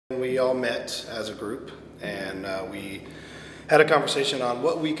We all met as a group and we had a conversation on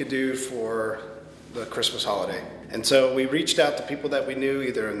what we could do for the Christmas holiday. And so we reached out to people that we knew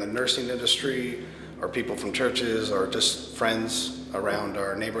either in the nursing industry or people from churches or just friends around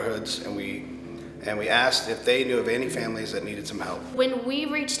our neighborhoods, and we asked if they knew of any families that needed some help. When we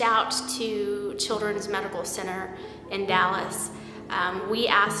reached out to Children's Medical Center in Dallas, we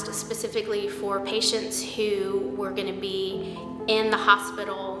asked specifically for patients who were going to be in the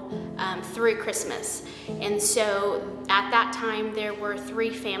hospital through Christmas. And so at that time there were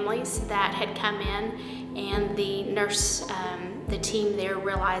 3 families that had come in, and the nurse, the team there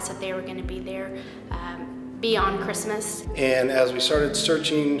realized that they were going to be there beyond Christmas. And as we started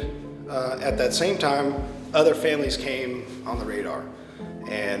searching at that same time, other families came on the radar,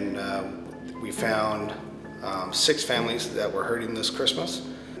 and we found 6 families that were hurting this Christmas.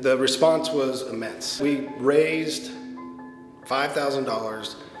 The response was immense. We raised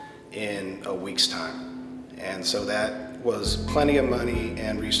 $5,000 in a week's time, and so that was plenty of money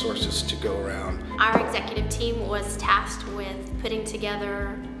and resources to go around. Our executive team was tasked with putting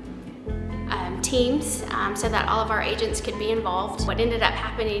together teams so that all of our agents could be involved. What ended up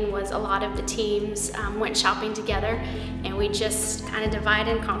happening was a lot of the teams went shopping together, and we just kind of divide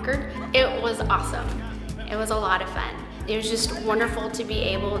and conquered. It was awesome. It was a lot of fun. It was just wonderful to be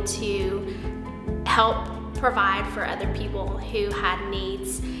able to help provide for other people who had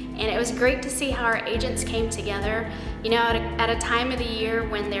needs. And it was great to see how our agents came together, you know, at a time of the year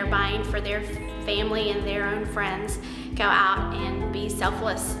when they're buying for their family and their own friends, go out and be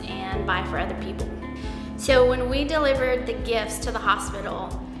selfless and buy for other people. So when we delivered the gifts to the hospital,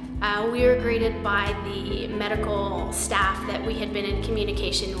 we were greeted by the medical staff that we had been in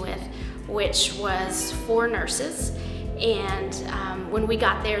communication with, which was 4 nurses. And when we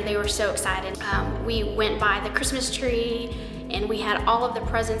got there, they were so excited. We went by the Christmas tree, and we had all of the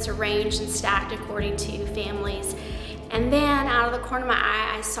presents arranged and stacked according to families. And then out of the corner of my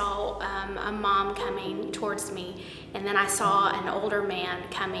eye, I saw a mom coming towards me, and then I saw an older man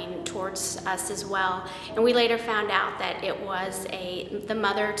coming towards us as well. And we later found out that it was the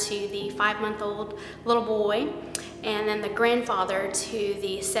mother to the 5-month-old little boy, and then the grandfather to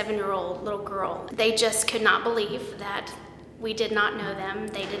the 7-year-old little girl. They just could not believe that we did not know them,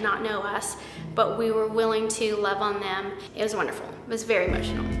 they did not know us, but we were willing to love on them. It was wonderful. It was very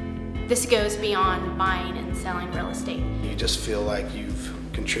emotional. This goes beyond buying and selling real estate. You just feel like you've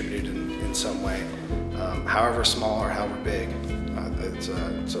contributed in some way, however small or however big.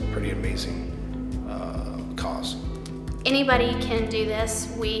 It's a pretty amazing cause. Anybody can do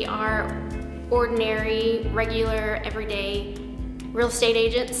this. We are ordinary, regular, everyday real estate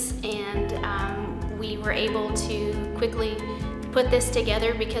agents, and we were able to quickly put this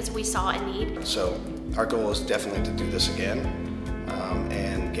together because we saw a need. So our goal is definitely to do this again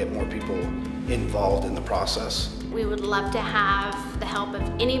and get more people involved in the process. We would love to have the help of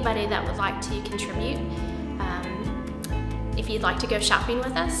anybody that would like to contribute. If you'd like to go shopping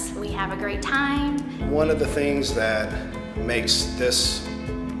with us, we have a great time. One of the things that makes this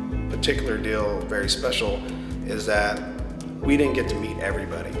particular deal very special is that we didn't get to meet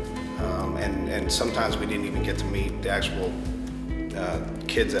everybody, and sometimes we didn't even get to meet the actual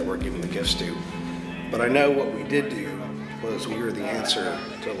kids that we're giving the gifts to. But I know what we did do was we were the answer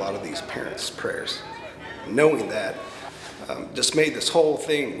to a lot of these parents' prayers. Knowing that just made this whole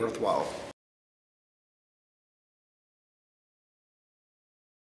thing worthwhile.